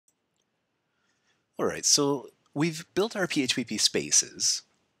All right, so we've built our PHPP spaces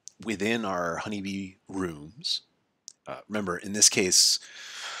within our honeybee rooms. Remember, in this case,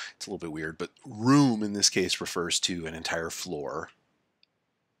 it's a little bit weird, but room in this case refers to an entire floor.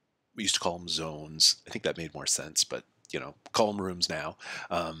 We used to call them zones. I think that made more sense, but call them rooms now.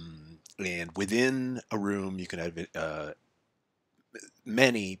 And within a room, you can have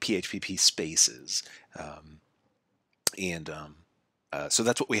many PHPP spaces. So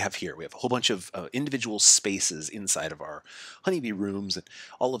that's what we have here. We have a whole bunch of individual spaces inside of our honeybee rooms, and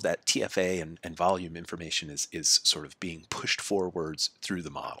all of that TFA and volume information is sort of being pushed forwards through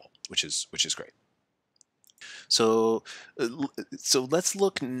the model, which is great. So, so let's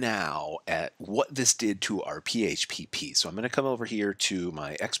look now at what this did to our PHPP. So I'm going to come over here to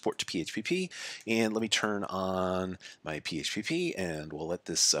my export to PHPP, and let me turn on my PHPP, and we'll let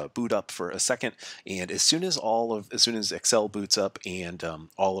this boot up for a second. And as soon as Excel boots up and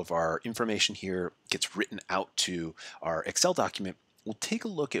all of our information here gets written out to our Excel document, we'll take a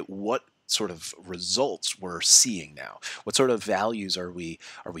look at what sort of results we're seeing now. What sort of values are we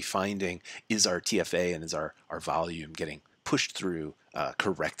finding? Is our TFA and is our volume getting pushed through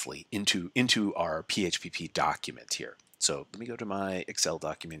correctly into our PHPP document here? So let me go to my Excel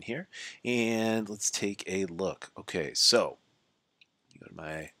document here, and let's take a look. Okay, so go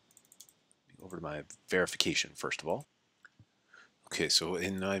over to my verification first of all. Okay, so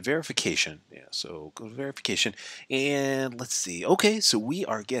in my verification, so go to verification, and let's see. Okay, so we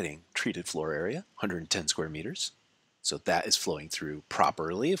are getting treated floor area, 110 square meters. So that is flowing through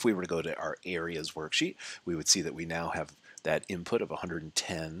properly. If we were to go to our areas worksheet, we would see that we now have that input of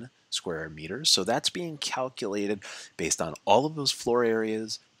 110 square meters. So that's being calculated based on all of those floor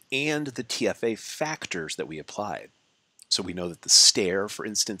areas and the TFA factors that we applied. So we know that the stair, for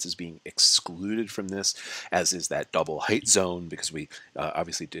instance, is being excluded from this, as is that double height zone, because we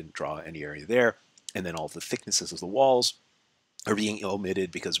obviously didn't draw any area there. And then all the thicknesses of the walls are being omitted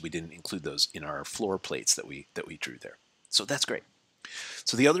because we didn't include those in our floor plates that we drew there. So that's great.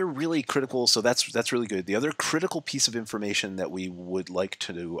 So the other really critical, so that's really good. The other critical piece of information that we would like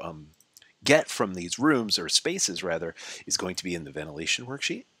to get from these rooms, or spaces rather, is going to be in the ventilation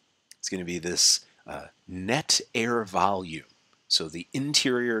worksheet. It's going to be this net air volume. So the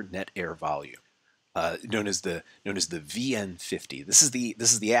interior net air volume, known as the VN50. This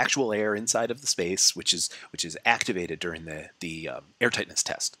is the actual air inside of the space, which is activated during the air tightness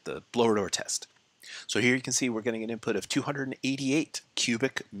test, the blower door test. So here you can see we're getting an input of 288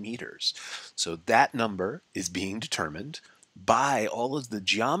 cubic meters. So that number is being determined by all of the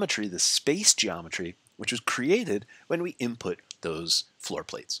geometry, the space geometry, which was created when we input those floor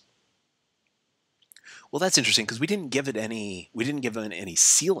plates. Well, that's interesting because we didn't give it any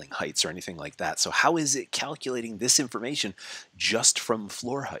ceiling heights or anything like that. So how is it calculating this information just from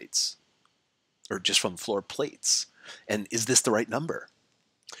floor heights or just from floor plates? And is this the right number?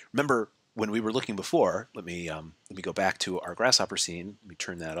 Remember when we were looking before, let me go back to our grasshopper scene. Let me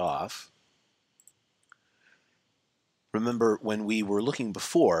turn that off. Remember when we were looking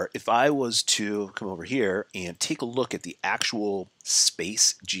before, if I was to come over here and take a look at the actual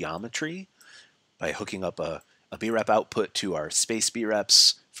space geometry, by hooking up a BREP output to our space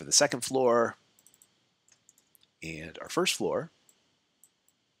BREPs for the second floor and our first floor.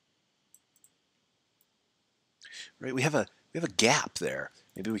 Right, we have a gap there.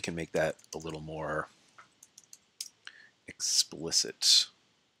 Maybe we can make that a little more explicit.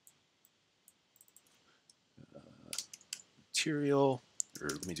 Material, or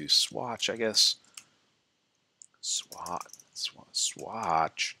let me do swatch, I guess. Swatch.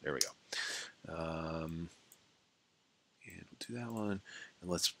 There we go. And we'll do that one, and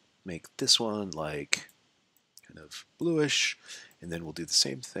let's make this one like kind of bluish, and then we'll do the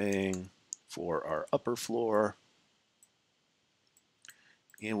same thing for our upper floor,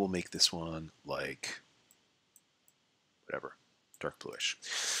 and we'll make this one like whatever, dark bluish.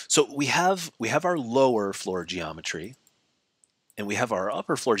 So we have our lower floor geometry, and we have our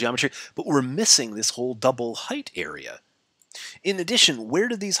upper floor geometry, but we're missing this whole double height area. In addition, where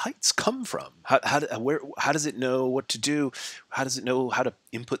do these heights come from? How does it know what to do? How does it know how to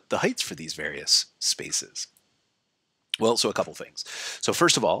input the heights for these various spaces? Well, so a couple things. So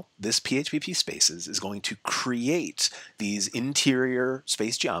first of all, this PHPP spaces is going to create these interior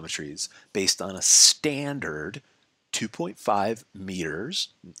space geometries based on a standard 2.5 meters,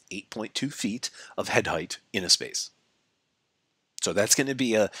 8.2 feet of head height in a space. So that's going to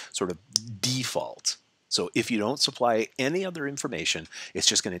be a sort of default. So if you don't supply any other information, it's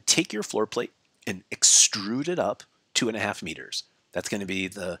just going to take your floor plate and extrude it up 2.5 meters. That's going to be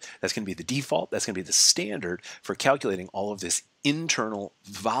the default. That's going to be the standard for calculating all of this internal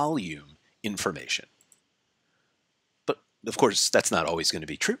volume information. But of course, that's not always going to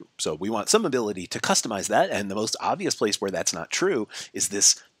be true. So we want some ability to customize that, and the most obvious place where that's not true is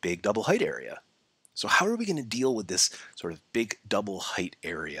this big double height area. So how are we going to deal with this sort of big double height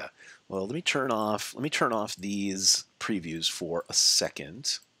area? Well, let me turn off these previews for a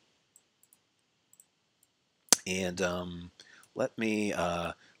second. And let me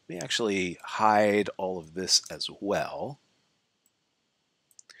actually hide all of this as well.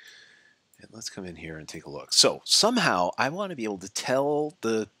 And let's come in here and take a look. So somehow I want to be able to tell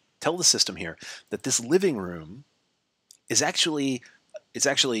the system here that this living room is actually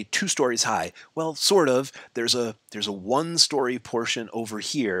 2 stories high. Well, sort of. There's a 1-story portion over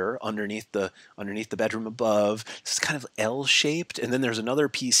here underneath the bedroom above. It's kind of L-shaped, and then there's another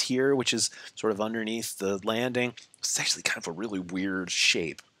piece here which is sort of underneath the landing. It's actually kind of a really weird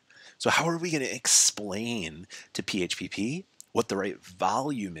shape. So how are we going to explain to PHPP what the right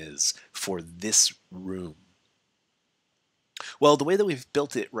volume is for this room? Well, the way that we've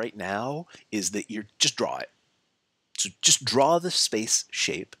built it right now is that you just draw it. So just draw the space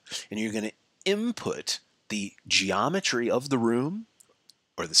shape, and you're going to input the geometry of the room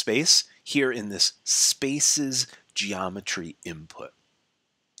or the space here in this spaces geometry input.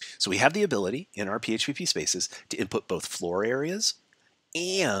 So we have the ability in our PHPP spaces to input both floor areas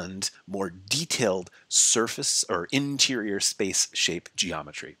and more detailed surface or interior space shape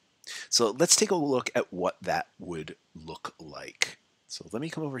geometry. So let's take a look at what that would look like. So let me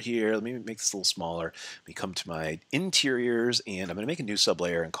come over here, let me make this a little smaller. Let me come to my interiors, and I'm going to make a new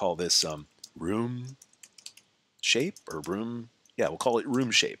sublayer and call this room shape, or room, yeah, we'll call it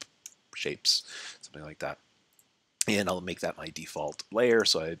room shapes, something like that. And I'll make that my default layer,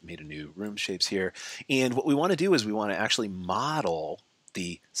 so I made a new room shapes here. And what we want to do is we want to actually model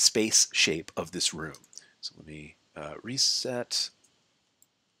the space shape of this room. So let me reset.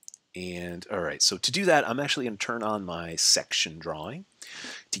 And all right, so to do that, I'm actually going to turn on my section drawing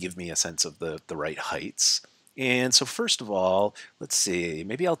to give me a sense of the right heights. And so first of all, let's see,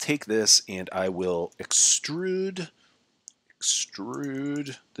 maybe I'll take this and I will extrude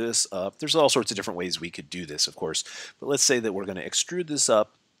this up. There's all sorts of different ways we could do this, of course, but let's say that we're going to extrude this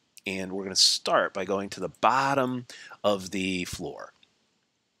up, and we're going to start by going to the bottom of the floor.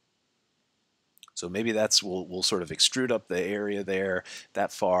 So maybe that's, we'll sort of extrude up the area there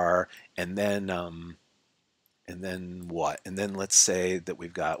that far, and then what? And then let's say that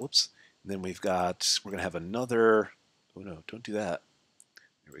we've got, whoops, and then we're going to have another, oh no, don't do that.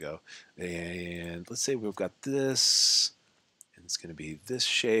 There we go. And let's say we've got this, and it's going to be this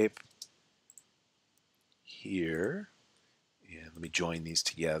shape here. And let me join these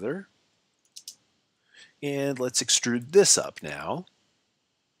together. And let's extrude this up now.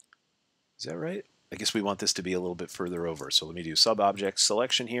 Is that right? I guess we want this to be a little bit further over. So let me do sub-object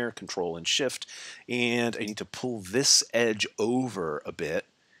selection here, Control and Shift, and I need to pull this edge over a bit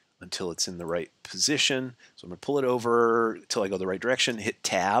until it's in the right position. So I'm going to pull it over until I go the right direction, hit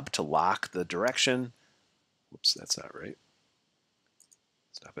Tab to lock the direction. Whoops, that's not right.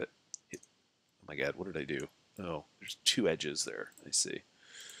 Stop it. Oh my God, what did I do? Oh, there's 2 edges there. I see.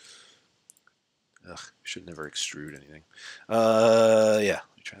 Ugh, should never extrude anything. Yeah,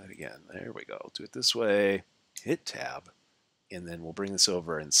 let me try that again. There we go. I'll do it this way. Hit Tab, and then we'll bring this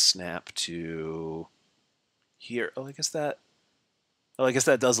over and snap to here. Oh, I guess that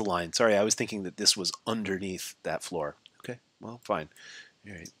does align. Sorry, I was thinking that this was underneath that floor. Okay, well, fine.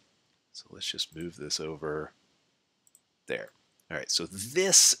 All right, so let's just move this over there. All right, so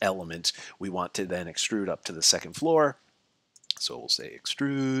this element we want to then extrude up to the second floor. So we'll say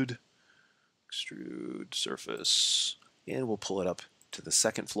extrude surface, and we'll pull it up to the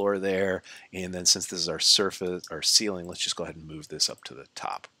second floor there. And then since this is our surface, our ceiling, let's just go ahead and move this up to the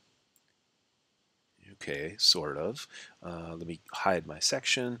top. Okay, sort of. Let me hide my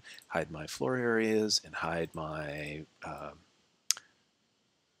section, hide my floor areas, and hide my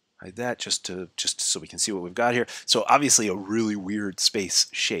hide that just so we can see what we've got here. So obviously a really weird space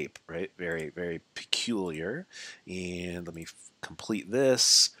shape, right? Very, very peculiar. And let me complete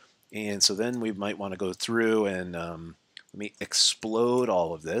this. And so then we might want to go through and let me explode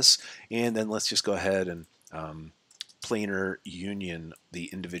all of this. And then let's just go ahead and planar union the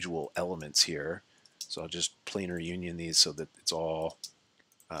individual elements here. So I'll just planar union these so that it's all,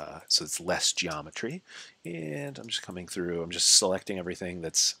 so it's less geometry. And I'm just coming through, I'm just selecting everything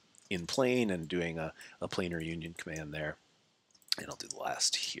that's in plane and doing a planar union command there. And I'll do the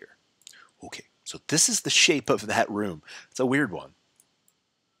last here. Okay, so this is the shape of that room. It's a weird one.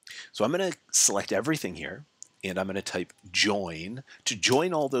 So I'm going to select everything here, and I'm going to type join to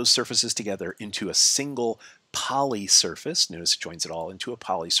join all those surfaces together into a single poly surface. Notice it joins it all into a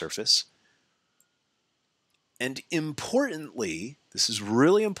poly surface. And importantly, this is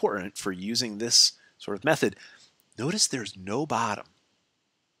really important for using this sort of method, notice there's no bottom.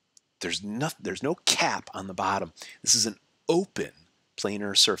 There's no cap on the bottom. This is an open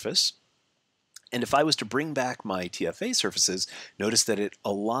planar surface. And if I was to bring back my TFA surfaces, notice that it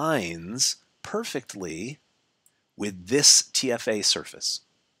aligns perfectly with this TFA surface.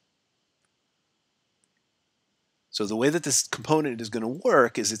 So the way that this component is going to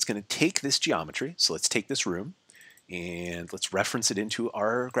work is it's going to take this geometry. So let's take this room and let's reference it into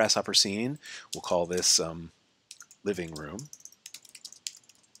our grasshopper scene. We'll call this living room.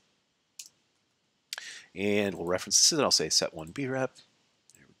 And we'll reference this, and I'll say set 1 brep.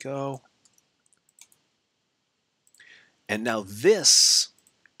 There we go. And now this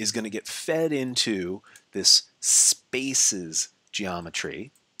is going to get fed into this spaces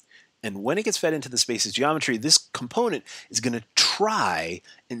geometry. And when it gets fed into the spaces geometry, this component is going to try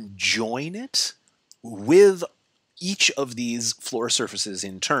and join it with each of these floor surfaces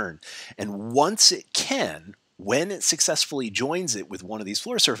in turn. And once it can, when it successfully joins it with one of these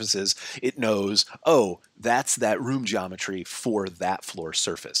floor surfaces, it knows, oh, that's that room geometry for that floor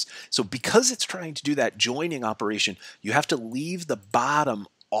surface. So because it's trying to do that joining operation, you have to leave the bottom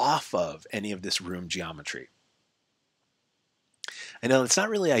off of any of this room geometry. I know it's not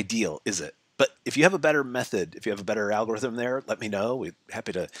really ideal, is it? But if you have a better method, if you have a better algorithm there, let me know. We're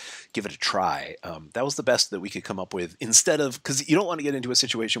happy to give it a try. That was the best that we could come up with, instead of, because you don't want to get into a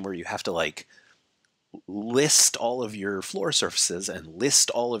situation where you have to like list all of your floor surfaces and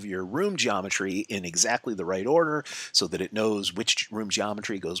list all of your room geometry in exactly the right order so that it knows which room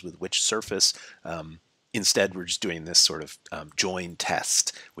geometry goes with which surface. Instead, we're just doing this sort of join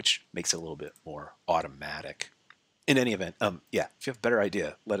test, which makes it a little bit more automatic. In any event, yeah, if you have a better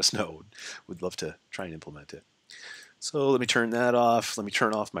idea, let us know. We'd love to try and implement it. So let me turn that off. Let me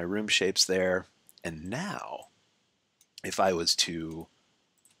turn off my room shapes there. And now, if I was to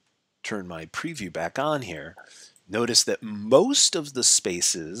turn my preview back on here, notice that most of the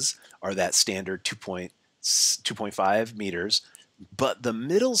spaces are that standard 2.5 meters, but the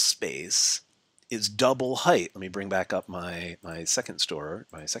middle space is double height. Let me bring back up my second floor.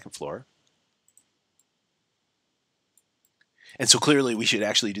 And so clearly we should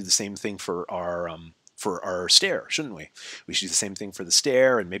actually do the same thing for our stair, shouldn't we? We should do the same thing for the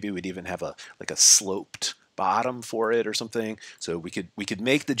stair, and maybe we'd even have a sloped bottom for it or something. So we could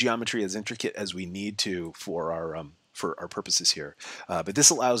make the geometry as intricate as we need to for our purposes here. But this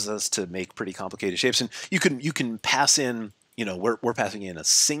allows us to make pretty complicated shapes, and you can pass in. You know, we're passing in a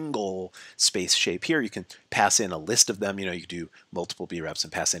single space shape here. You can pass in a list of them. You know, you can do multiple breps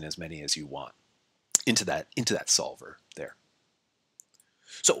and pass in as many as you want into that solver there.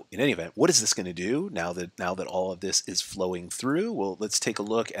 So in any event, what is this going to do now that all of this is flowing through? Well, let's take a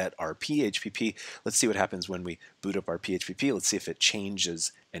look at our PHPP. Let's see what happens when we boot up our PHPP. Let's see if it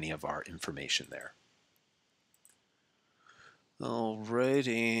changes any of our information there. All right,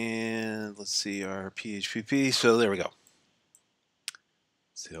 and let's see our PHPP. So there we go.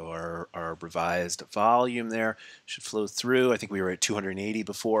 So our revised volume there should flow through. I think we were at 280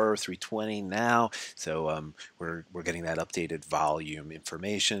 before, 320 now. So we're getting that updated volume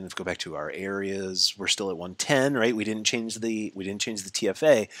information. If we go back to our areas, we're still at 110, right? We didn't change the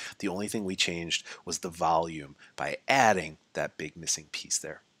TFA. The only thing we changed was the volume by adding that big missing piece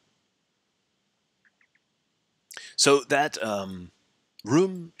there. So that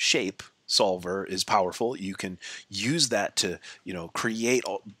room shape solver is powerful. You can use that to, create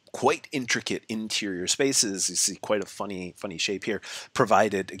quite intricate interior spaces. You see quite a funny shape here,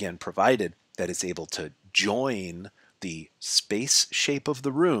 provided that it's able to join the space shape of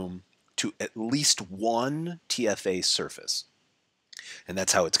the room to at least one TFA surface. And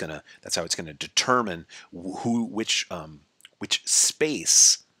that's how it's gonna determine which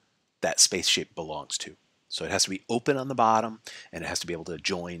space that space shape belongs to. So it has to be open on the bottom, and it has to be able to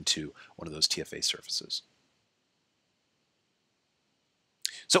join to one of those TFA surfaces.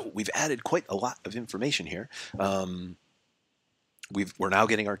 So we've added quite a lot of information here. We're now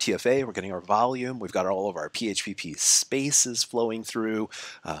getting our TFA, we're getting our volume, we've got all of our PHPP spaces flowing through.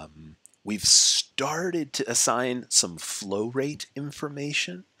 We've started to assign some flow rate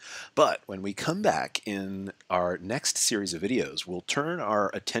information, but when we come back in our next series of videos, we'll turn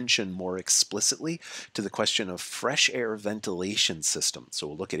our attention more explicitly to the question of fresh air ventilation systems. So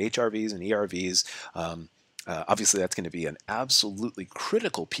we'll look at HRVs and ERVs. Obviously, that's going to be an absolutely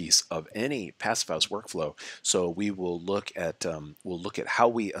critical piece of any passive house workflow. So we will look at how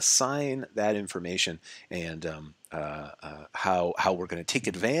we assign that information and how we're going to take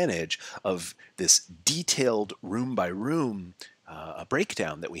advantage of this detailed room by room a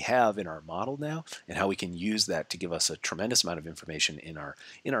breakdown that we have in our model now, and how we can use that to give us a tremendous amount of information in our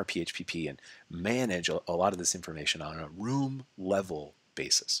PHPP and manage a lot of this information on a room level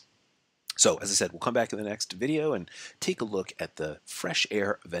basis. So as I said, we'll come back in the next video and take a look at the fresh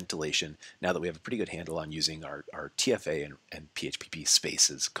air ventilation now that we have a pretty good handle on using our TFA and PHPP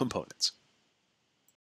spaces components.